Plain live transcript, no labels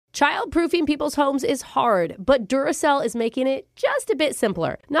Childproofing people's homes is hard, but Duracell is making it just a bit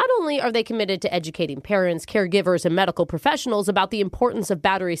simpler. Not only are they committed to educating parents, caregivers, and medical professionals about the importance of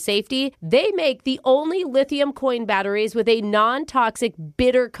battery safety, they make the only lithium coin batteries with a non-toxic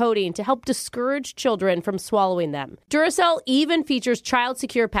bitter coating to help discourage children from swallowing them. Duracell even features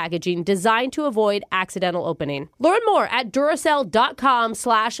child-secure packaging designed to avoid accidental opening. Learn more at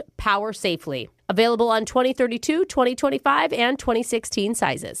Duracell.com/powersafely. Available on 2032, 2025, and 2016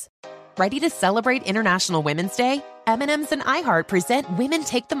 sizes. Ready to celebrate International Women's Day? M&M's and iHeart present Women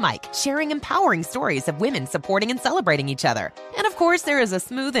Take the Mic, sharing empowering stories of women supporting and celebrating each other. And of course, there is a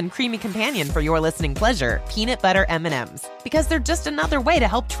smooth and creamy companion for your listening pleasure, peanut butter M&M's. Because they're just another way to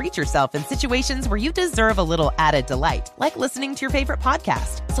help treat yourself in situations where you deserve a little added delight, like listening to your favorite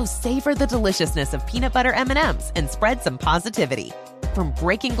podcast. So savor the deliciousness of peanut butter M&M's and spread some positivity. From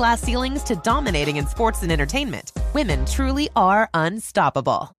breaking glass ceilings to dominating in sports and entertainment, women truly are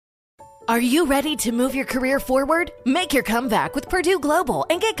unstoppable. Are you ready to move your career forward? Make your comeback with Purdue Global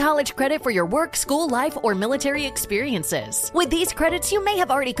and get college credit for your work, school life, or military experiences. With these credits, you may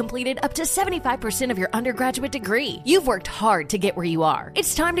have already completed up to 75% of your undergraduate degree. You've worked hard to get where you are.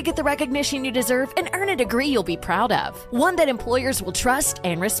 It's time to get the recognition you deserve and earn a degree you'll be proud of. One that employers will trust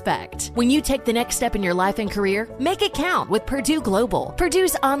and respect. When you take the next step in your life and career, make it count with Purdue Global,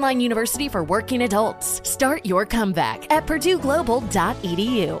 Purdue's online university for working adults. Start your comeback at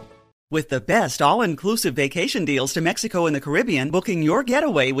purdueglobal.edu. With the best all-inclusive vacation deals to Mexico and the Caribbean, booking your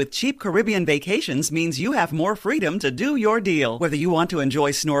getaway with Cheap Caribbean Vacations means you have more freedom to do your deal. Whether you want to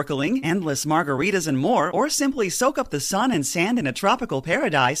enjoy snorkeling, endless margaritas, and more, or simply soak up the sun and sand in a tropical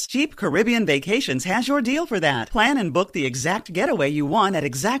paradise, Cheap Caribbean Vacations has your deal for that. Plan and book the exact getaway you want at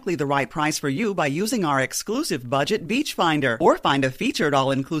exactly the right price for you by using our exclusive budget Beach Finder. Or find a featured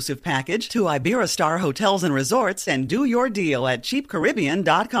all-inclusive package to Iberostar Hotels and Resorts and do your deal at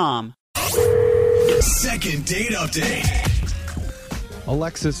cheapcaribbean.com. Second date update.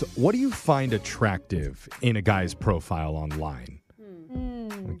 Alexis, what do you find attractive in a guy's profile online?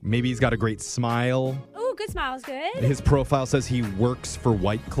 Like maybe he's got a great smile. Ooh, good smile's good. His profile says he works for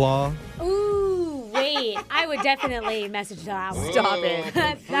White Claw. Ooh, wait. I would definitely message that one. Stop it.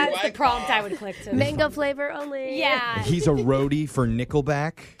 That's the prompt I would click to. Mango flavor only. Yeah. He's a roadie for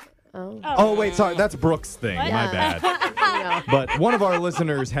Nickelback. Oh, wait, sorry. That's Brooke's thing. What? My bad. No. But one of our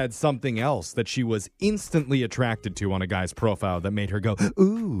listeners had something else that she was instantly attracted to on a guy's profile that made her go,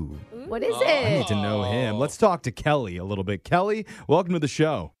 ooh. What is I it? need to know him. Let's talk to Kelly a little bit. Kelly, welcome to the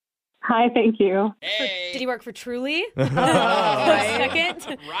show. Hi, thank you. Did he work for Truly? Second?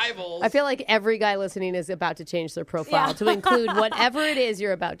 Rivals. I feel like every guy listening is about to change their profile to include whatever it is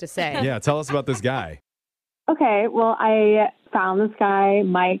you're about to say. Yeah, tell us about this guy. Okay, well, I found this guy,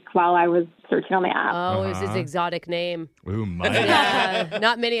 Mike, while I was searching on the app. Oh, it was his exotic name. Ooh, Mike. Yeah,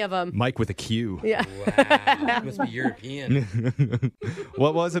 not many of them. Mike with a Q. Yeah. Wow. Must be European.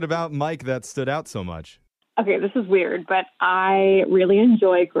 What was it about Mike that stood out so much? Okay, this is weird, but I really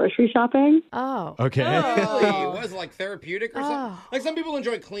enjoy grocery shopping. Oh. Okay. Really? Was it like therapeutic or something? Oh. Like some people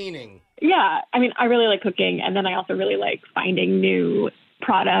enjoy cleaning. Yeah, I mean, I really like cooking, and then I also really like finding new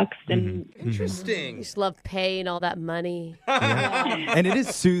products and Interesting. You just love paying all that money. And it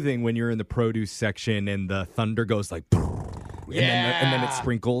is soothing when you're in the produce section and the thunder goes like, and then it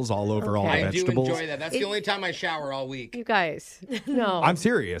sprinkles all over all the I vegetables. do enjoy that. That's the only time I shower all week. You guys, no. I'm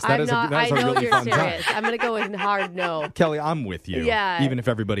serious. That is a I know really you're fun serious. time. I'm going to go with hard no. Kelly, I'm with you. Yeah. Even if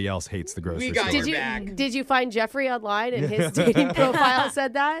everybody else hates the grocery We got store. your back. Did you find Jeffrey online and his dating profile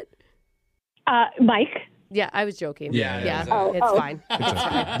said that? Mike. Yeah, I was joking. Yeah, It's fine. It's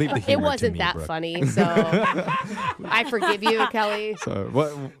okay. Leave the humor It to wasn't me, that Brooke. funny, so I forgive you, Kelly. So,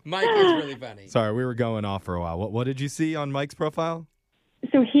 what? Mike is really funny. Sorry, we were going off for a while. What did you see on Mike's profile?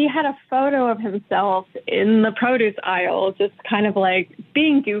 So he had a photo of himself in the produce aisle, just kind of like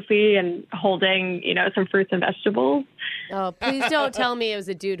being goofy and holding, some fruits and vegetables. Oh, please don't tell me it was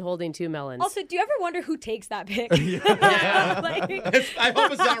a dude holding 2 melons. Also, do you ever wonder who takes that pic? I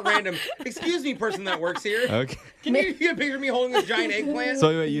hope it's not random. Excuse me, person that works here. Okay. Can you get a picture of me holding this giant eggplant?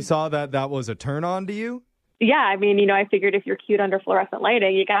 So wait, you saw that was a turn on to you? Yeah, I mean, I figured if you're cute under fluorescent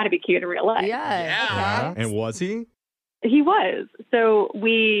lighting, you got to be cute in real life. Yeah. And was he? He was. So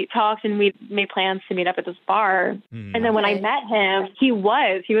we talked and we made plans to meet up at this bar. And then when I met him, he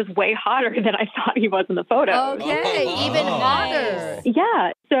was way hotter than I thought he was in the photo. Okay, even hotter.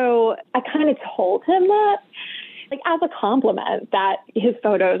 Yeah. So I kind of told him that, like, as a compliment, that his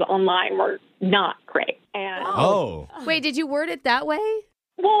photos online were not great. And Wait, did you word it that way?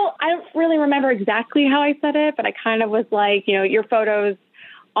 well, I don't really remember exactly how I said it, but I kind of was like, your photos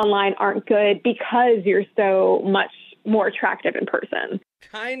online aren't good because you're so much more attractive in person.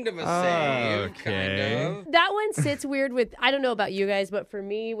 Kind of a save. Okay. Kind of. That one sits weird with, I don't know about you guys, but for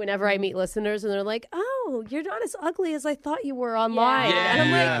me, whenever I meet listeners and they're like, oh, you're not as ugly as I thought you were online. Yeah. And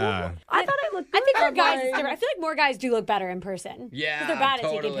I'm like, Yeah. I thought I looked good I think for guys, it's online." different. I feel like more guys do look better in person. Yeah, Because they're bad at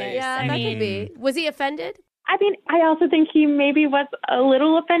totally. taking pics. Yeah, I that mean, could be. Was he offended? I mean, I also think he maybe was a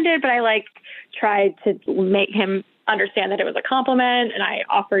little offended, but I tried to make him understand that it was a compliment, and I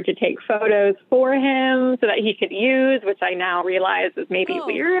offered to take photos for him so that he could use, which I now realize is maybe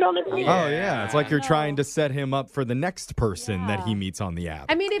weird on the Oh, yeah. It's like you're trying to set him up for the next person that he meets on the app.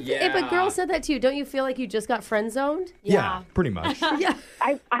 I mean, if a girl said that to you, don't you feel like you just got friend zoned? Yeah, pretty much. Yeah.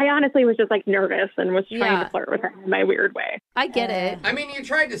 I honestly was just nervous and was trying Yeah. to flirt with her in my weird way. I get it. I mean, you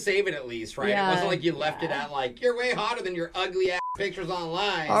tried to save it at least, right? Yeah. It wasn't like you left it at you're way hotter than your ugly ass pictures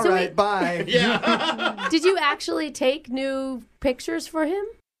online. All right, bye. Yeah. Did you actually take new pictures for him?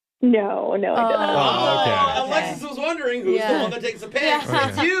 No, I didn't. Oh, okay. Alexis was wondering who's Yeah. the one that takes the pics.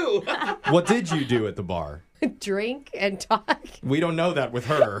 It's you. What did you do at the bar? Drink and talk. We don't know that with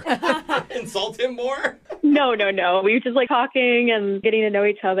her. Insult him more. No. We were just talking and getting to know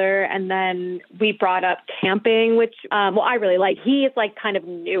each other. And then we brought up camping, which, I really like. He is kind of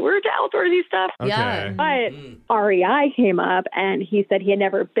newer to outdoorsy stuff. Yeah. But REI came up and he said he had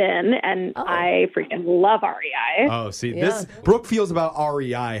never been. And I freaking love REI. Oh, see, this Brooke feels about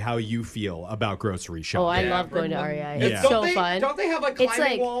REI how you feel about grocery shopping. Oh, I love going to REI. Yeah. It's so Don't fun. Don't they have It's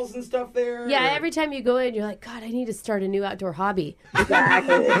climbing walls and stuff there? Yeah, Or- every time you go in, you're like, God, I need to start a new outdoor hobby.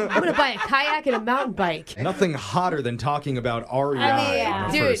 Exactly. I'm going to buy a kayak and a mountain bike. Nothing hotter than talking about REI on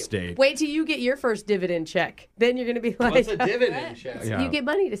a Dude, first date. wait till you get your first dividend check. Then you're going to be like, What's a dividend check? Yeah. you get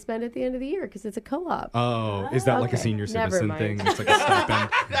money to spend at the end of the year because it's a co-op. Oh, is that like a Okay. senior Never citizen mind. thing? It's like a stipend.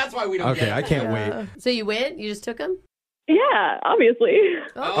 That's why we don't get Okay, it. I can't wait. So you went? You just took them? Yeah, obviously.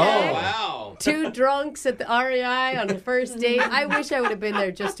 Oh, Okay. wow. Two drunks at the REI on the first date. I wish I would have been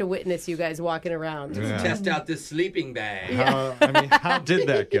there just to witness you guys walking around. Yeah. Test out this sleeping bag. How did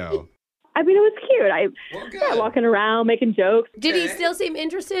that go? I mean, it was cute. Well, good. Yeah, walking around, making jokes. Did he Okay. still seem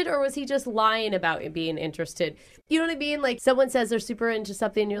interested, or was he just lying about it being interested? You know what I mean? Like someone says they're super into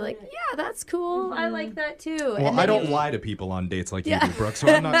something, and you're like, yeah, that's cool. I like that too. Well, And I then don't lie to people on dates like you do, Brooke, so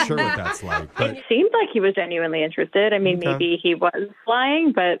I'm not sure what that's like. But It seemed like he was genuinely interested. I mean, Okay. maybe he was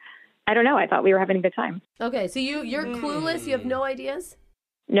lying, but I don't know. I thought we were having a good time. Okay, so you're clueless. You have no ideas?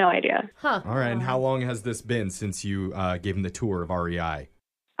 No idea. Huh. all right, and how long has this been since you gave him the tour of REI?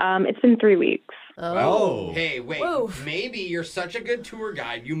 It's been 3 weeks. Oh. Hey, wait. Whoa. Maybe you're such a good tour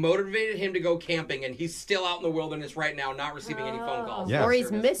guide. You motivated him to go camping, and he's still out in the wilderness right now, not receiving any phone calls. Yeah. Or he's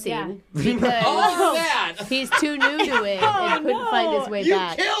Service. missing Oh, because that! he's too new to it and couldn't find his way You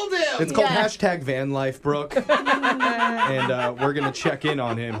back. killed him! It's called hashtag van life, Brooke. And we're going to check in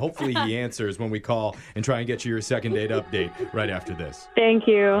on him. Hopefully he answers when we call and try and get you your second date update right after this. Thank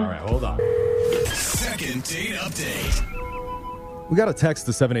you. All right, hold on. Second date update. We got a text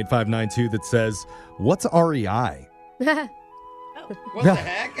to 78592 that says, "What's REI?" What the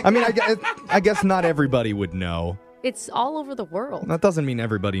heck? I mean, I guess not everybody would know. It's all over the world. That doesn't mean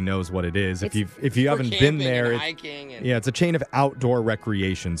everybody knows what it is. If you For haven't been camping there, and it's, hiking and... yeah, it's a chain of outdoor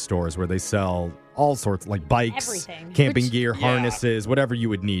recreation stores where they sell all sorts, like bikes, Everything. camping gear, Yeah. harnesses, whatever you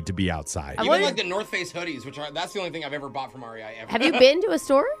would need to be outside. I Even wonder- like the North Face hoodies, that's the only thing I've ever bought from REI ever. Have you been to a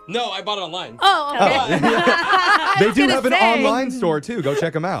store? No, I bought it online. Oh, okay. They do gonna have an say. online store too. Go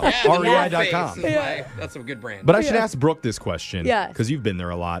check them out. Yeah, the North REI.com. Face is that's a good brand. But I should ask Brooke this question. Yeah. Because you've been there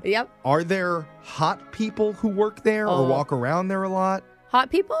a lot. Yep. Are there hot people who work there or walk around there a lot? Hot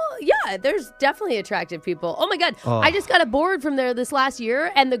people? Yeah, there's definitely attractive people. Oh my God. Oh. I just got a board from there this last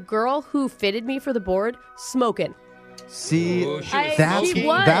year, and the girl who fitted me for the board, smoking. See, Ooh, she was that's She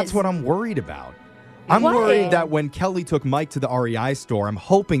was. that's what I'm worried about. I'm Why? worried that when Kelly took Mike to the REI store, I'm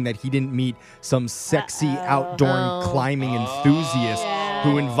hoping that he didn't meet some sexy outdoor and climbing enthusiast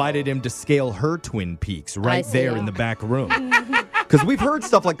who invited him to scale her Twin Peaks right see. there in the back room. Because we've heard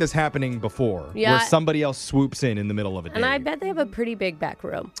stuff like this happening before, Yeah. where somebody else swoops in the middle of a day. And I bet they have a pretty big back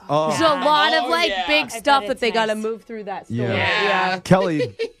room. Oh. There's a lot of Oh, like yeah. big I stuff bet that it's they got to nice. move through that store. Yeah.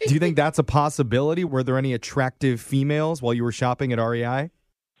 Kelly, do you think that's a possibility? Were there any attractive females while you were shopping at REI?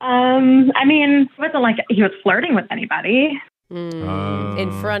 I mean, it wasn't like he was flirting with anybody.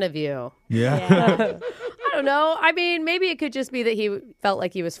 In front of you. Yeah. I don't know. I mean, maybe it could just be that he felt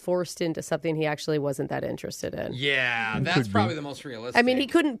like he was forced into something he actually wasn't that interested in. Yeah, that's probably the most realistic. I mean, he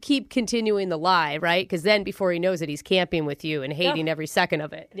couldn't keep continuing the lie, right? Because then before he knows it, he's camping with you and hating every second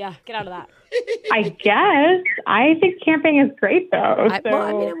of it. Yeah, get out of that. I guess. I think camping is great, though. Well,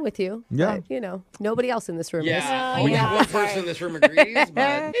 I mean, I'm with you. Yeah. But, nobody else in this room is. Yeah, Oh, only yeah. one person in this room agrees,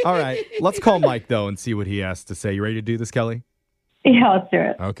 but All right. Let's call Mike, though, and see what he has to say. You ready to do this, Kelly? Yeah, let's do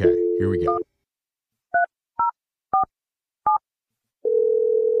it. Okay, here we go.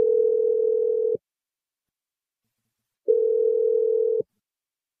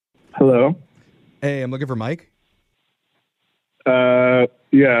 Hello. Hey, I'm looking for Mike.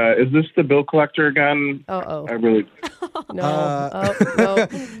 Yeah. Is this the bill collector again? Uh-oh. I really. No. No.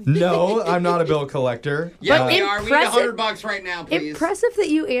 No, I'm not a bill collector. Yeah, But we are. We need $100 right now, please. Impressive that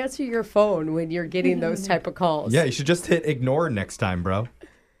you answer your phone when you're getting those type of calls. Yeah, you should just hit ignore next time, bro.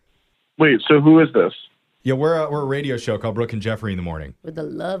 Wait. So who is this? Yeah, we're a radio show called Brooke and Jeffrey in the morning. With the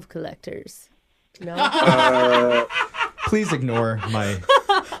love collectors. No? Please ignore my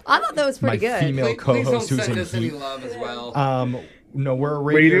I thought that was pretty good. female Please don't co-host who's send in us any heat. love as well. No, we're a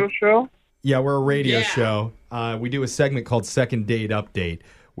Radio show? Yeah, we're a radio Yeah. show. We do a segment called Second Date Update,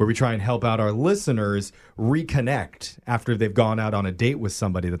 where we try and help out our listeners reconnect after they've gone out on a date with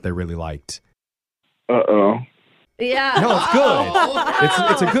somebody that they really liked. Uh-oh. Yeah. No, it's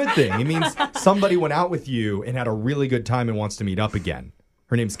good. It's a good thing. It means somebody went out with you and had a really good time and wants to meet up again.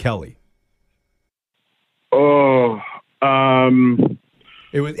 Her name's Kelly. Oh.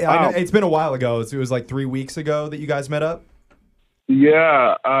 It was. I know, it's been a while ago. It was like 3 weeks ago that you guys met up.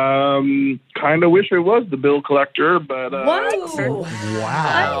 Yeah. Kind of wish it was the bill collector, but. What?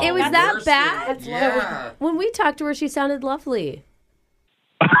 Wow. It was that Worse bad? than- Yeah. When we talked to her, she sounded lovely.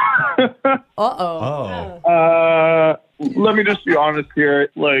 Uh-oh. Oh. Let me just be honest here.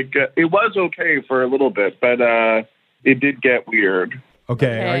 Like, it was okay for a little bit, but it did get weird.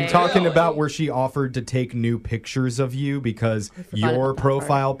 Okay. Are you talking Really? about where she offered to take new pictures of you because your about that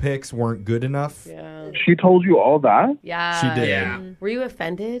profile pics weren't good enough? Yeah. She told you all that? Yeah. She did. Yeah. Were you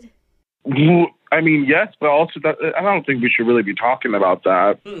offended? I mean, yes, but also I don't think we should really be talking about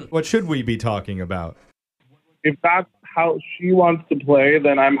that. What should we be talking about? If that's how she wants to play,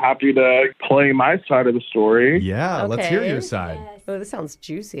 then I'm happy to play my side of the story. Yeah, let's hear Okay. your side. Oh, this sounds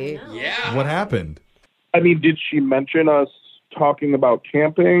juicy. Yeah. What happened? I mean, did she mention us talking about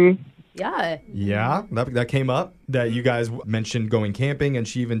camping? Yeah. Yeah, that came up, that you guys mentioned going camping, and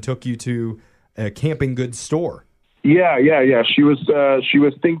she even took you to a camping goods store. Yeah. She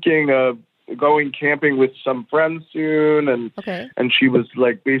was thinking of going camping with some friends soon, and Okay. and she was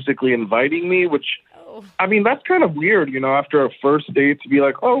like basically inviting me, which I mean, that's kind of weird, after a first date to be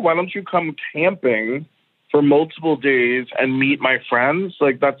like, oh, why don't you come camping for multiple days and meet my friends?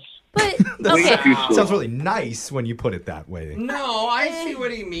 Like, that's But, way okay. too soon. Sounds really nice when you put it that way. No, I see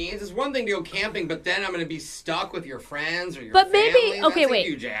what he means. It's one thing to go camping, but then I'm going to be stuck with your friends or your But maybe, family. okay, That's a wait.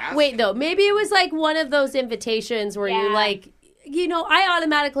 huge ask. Wait, though. Maybe it was like one of those invitations where you like, I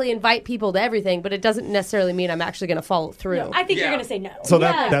automatically invite people to everything, but it doesn't necessarily mean I'm actually going to follow through. No, I think Yeah. you're going to say no. So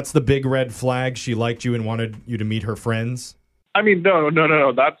that's the big red flag. She liked you and wanted you to meet her friends. I mean, no,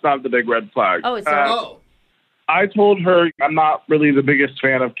 that's not the big red flag. Oh, it's not. Oh. I told her I'm not really the biggest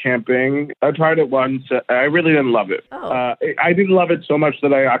fan of camping. I tried it once. I really didn't love it. Oh. I didn't love it so much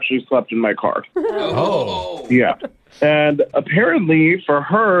that I actually slept in my car. Oh. Yeah. And apparently for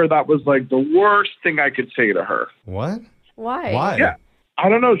her, that was like the worst thing I could say to her. What? Why? Why? Yeah. I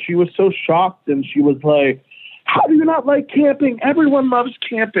don't know. She was so shocked, and she was like, how do you not like camping? Everyone loves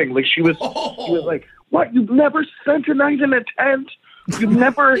camping. Like, she was like, what? You've never spent a night in a tent? You've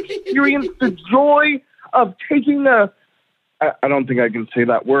never experienced the joy of taking I don't think I can say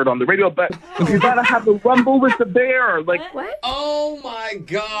that word on the radio, but you gotta have the rumble with the bear. Like, What? Oh, my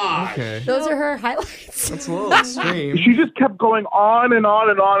God. Okay. Those are her highlights. That's a little extreme. she just kept going on and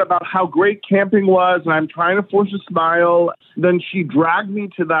on and on about how great camping was, and I'm trying to force a smile. Then she dragged me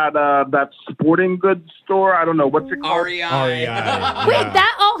to that sporting goods store. I don't know what's it called. REI. REI. Wait, Yeah.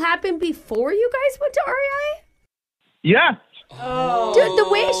 that all happened before you guys went to REI? Yes. Dude, the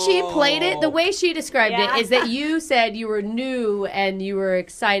way she played it, the way she described Yeah. it, is that you said you were new and you were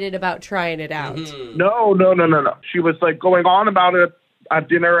excited about trying it out. Mm-hmm. No. She was like going on about it at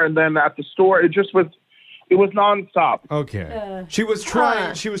dinner and then at the store. It was nonstop. Okay. She was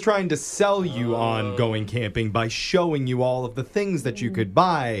trying to sell you on going camping by showing you all of the things that you could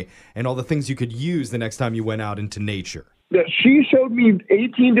buy and all the things you could use the next time you went out into nature. Yeah, she showed me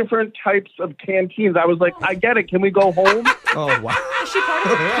 18 different types of canteens. I was like, I get it. Can we go home? Oh, wow. Is she part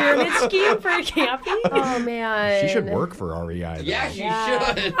of the pyramid scheme for camping? Oh, man. She should work for REI. though. Yeah, she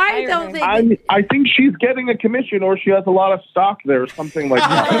should. I don't think... I think she's getting a commission, or she has a lot of stock there, or something like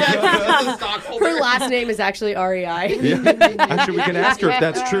that. Her last name is actually REI. Yeah. Actually, we can ask her if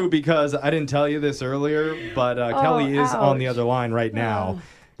that's true because I didn't tell you this earlier, but Kelly is on the other line right now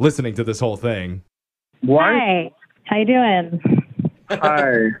listening to this whole thing. What? Hi. How you doing?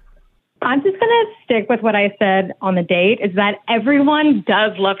 Hi. I'm just going to stick with what I said on the date, is that everyone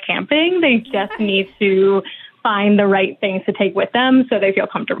does love camping. They just need to find the right things to take with them so they feel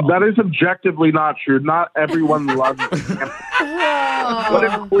comfortable. That is objectively not true. Not everyone loves camping. What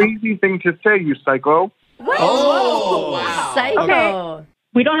a crazy thing to say, you psycho. Oh, wow. Psycho. Okay.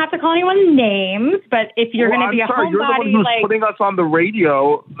 We don't have to call anyone names, but if you're going to be a You're the one homebody, who's like putting us on the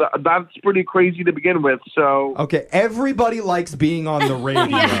radio. That's pretty crazy to begin with. So Okay, everybody likes being on the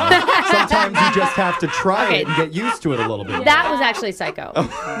radio. Sometimes you just have to try it and get used to it a little bit. That was actually psycho.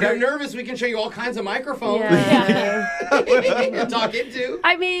 You're nervous. We can show you all kinds of microphones Yeah. you can talk into.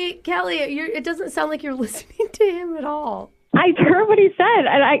 I mean, Kelly, it doesn't sound like you're listening to him at all. I heard what he said,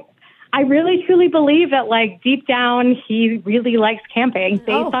 and I really truly believe that, like, deep down, he really likes camping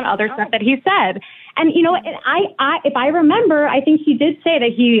based on other stuff that he said. And, you know, if I remember, I think he did say that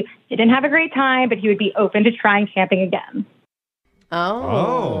he didn't have a great time, but he would be open to trying camping again.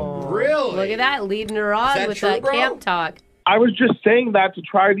 Oh. Really? Look at that, leading her on that with true, that bro? camp talk. I was just saying that to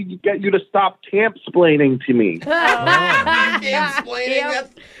try to get you to stop camp-splaining to me. Explaining.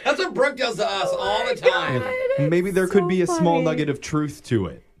 That's what Brooke does to us all the time. Maybe there could be a small nugget of truth to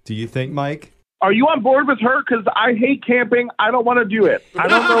it. Do you think, Mike? Are you on board with her? Because I hate camping. I don't want to do it. I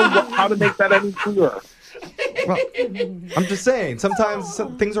don't know how to make that any clearer. Well, I'm just saying, sometimes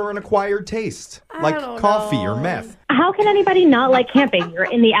some things are an acquired taste, like coffee or meth. How can anybody not like camping?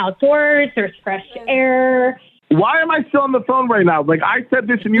 You're in the outdoors. There's fresh air. Why am I still on the phone right now? Like, I said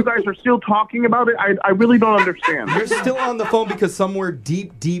this and you guys are still talking about it? I really don't understand. You're still on the phone because somewhere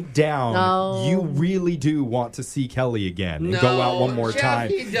deep, deep down, you really do want to see Kelly again and go out one more time.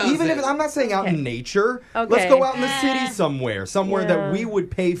 Even if I'm not saying out in nature, let's go out in the city somewhere that we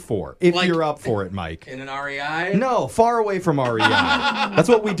would pay for if you're up for it, Mike. In an REI? No, far away from REI. That's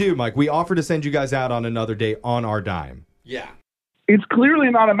what we do, Mike. We offer to send you guys out on another day on our dime. Yeah. It's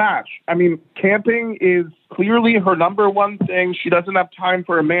clearly not a match. I mean, camping is clearly her number one thing. She doesn't have time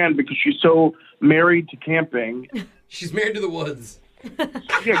for a man because she's so married to camping. She's married to the woods.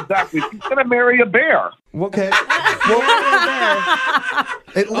 Yeah, exactly. She's going to marry a bear. Okay. Well,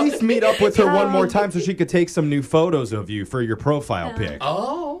 at least meet up with her one more time so she could take some new photos of you for your profile pic.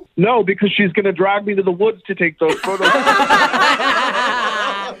 Oh. No, because she's going to drag me to the woods to take those photos.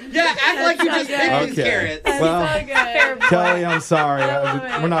 Yeah, act like you just picked these carrots. Well, Kelly, I'm sorry.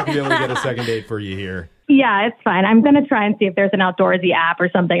 We're not going to be able to get a second date for you here. Yeah, it's fine. I'm going to try and see if there's an outdoorsy app or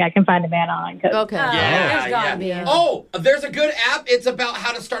something I can find a man on. Okay. Yeah. Oh, there's a good app. It's about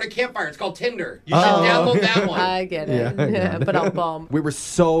how to start a campfire. It's called Tinder. You should download that one. I get it. Yeah, but I'll bomb. We were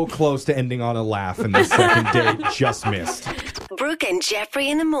so close to ending on a laugh, and the second date just missed. Brooke and Jeffrey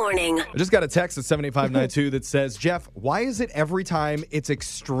in the morning. I just got a text at 78592 that says, Jeff, why is it every time it's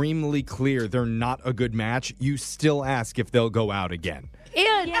extremely clear they're not a good match, you still ask if they'll go out again?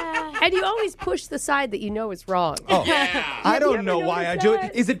 And you always push the side that you know is wrong. Oh, I don't know why I do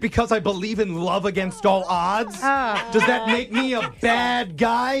it. Is it because I believe in love against all odds? Does that make me a bad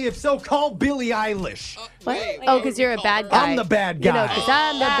guy? If so, call Billie Eilish. Oh, because you're a bad guy. I'm the bad guy. You know, because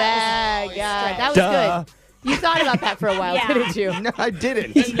I'm the bad guy. That was good. You thought about that for a while, didn't you? No, I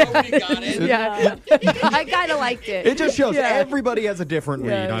didn't. And nobody got it. Yeah. I kind of liked it. It just shows everybody has a different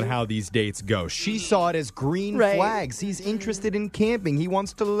read on how these dates go. She saw it as green flags. He's interested in camping. He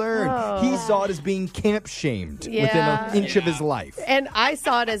wants to learn. He saw it as being camp shamed within an inch of his life. And I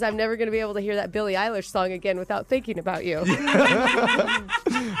saw it as I'm never going to be able to hear that Billie Eilish song again without thinking about you.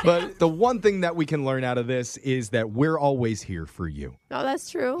 But the one thing that we can learn out of this is that we're always here for you. Oh,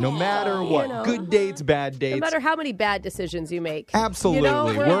 that's true. No matter what. You know. Good dates, bad dates. No matter how many bad decisions you make. Absolutely. You know,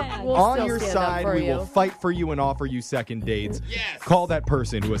 we're on your side. We will fight for you and offer you second dates. Yes. Call that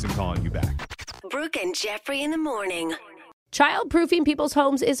person who isn't calling you back. Brooke and Jeffrey in the morning. Child-proofing people's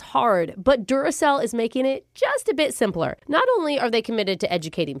homes is hard, but Duracell is making it just a bit simpler. Not only are they committed to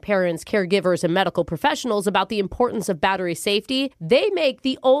educating parents, caregivers, and medical professionals about the importance of battery safety, they make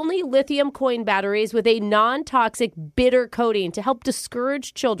the only lithium coin batteries with a non-toxic bitter coating to help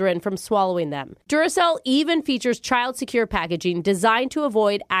discourage children from swallowing them. Duracell even features child-secure packaging designed to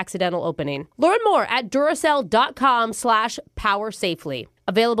avoid accidental opening. Learn more at Duracell.com/powersafely.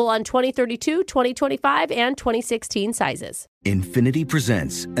 Available on 2032, 2025, and 2016 sizes. Infiniti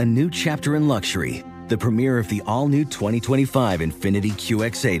presents a new chapter in luxury. The premiere of the all-new 2025 Infiniti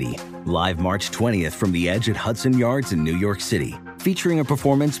QX80. Live March 20th from the Edge at Hudson Yards in New York City. Featuring a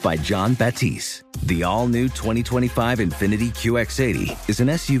performance by John Batiste. The all-new 2025 Infiniti QX80 is an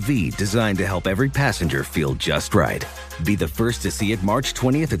SUV designed to help every passenger feel just right. Be the first to see it March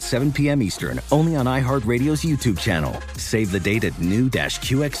 20th at 7 p.m. Eastern, only on iHeartRadio's YouTube channel. Save the date at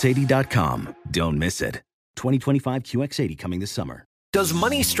new-QX80.com. Don't miss it. 2025 QX80 coming this summer. Does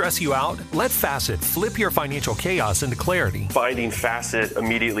money stress you out? Let Facet flip your financial chaos into clarity. Finding Facet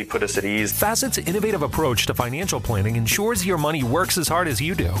immediately put us at ease. Facet's innovative approach to financial planning ensures your money works as hard as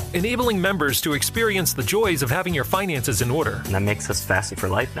you do, enabling members to experience the joys of having your finances in order. And that makes us Facet for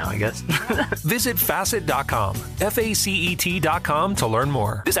life now, I guess. Visit Facet.com, FACET.com to learn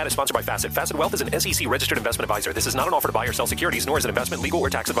more. This ad is sponsored by Facet. Facet Wealth is an SEC registered investment advisor. This is not an offer to buy or sell securities, nor is it investment, legal, or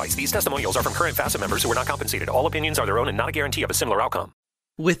tax advice. These testimonials are from current Facet members who are not compensated. All opinions are their own and not a guarantee of a similar outcome.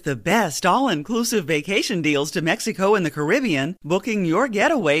 With the best all-inclusive vacation deals to Mexico and the Caribbean, booking your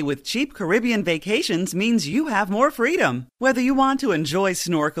getaway with Cheap Caribbean Vacations means you have more freedom. Whether you want to enjoy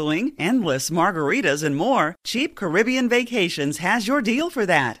snorkeling, endless margaritas, and more, Cheap Caribbean Vacations has your deal for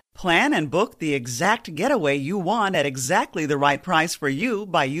that. Plan and book the exact getaway you want at exactly the right price for you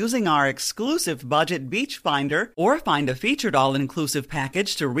by using our exclusive budget beach finder, or find a featured all-inclusive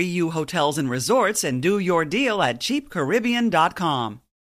package to Riu Hotels and Resorts and do your deal at cheapcaribbean.com.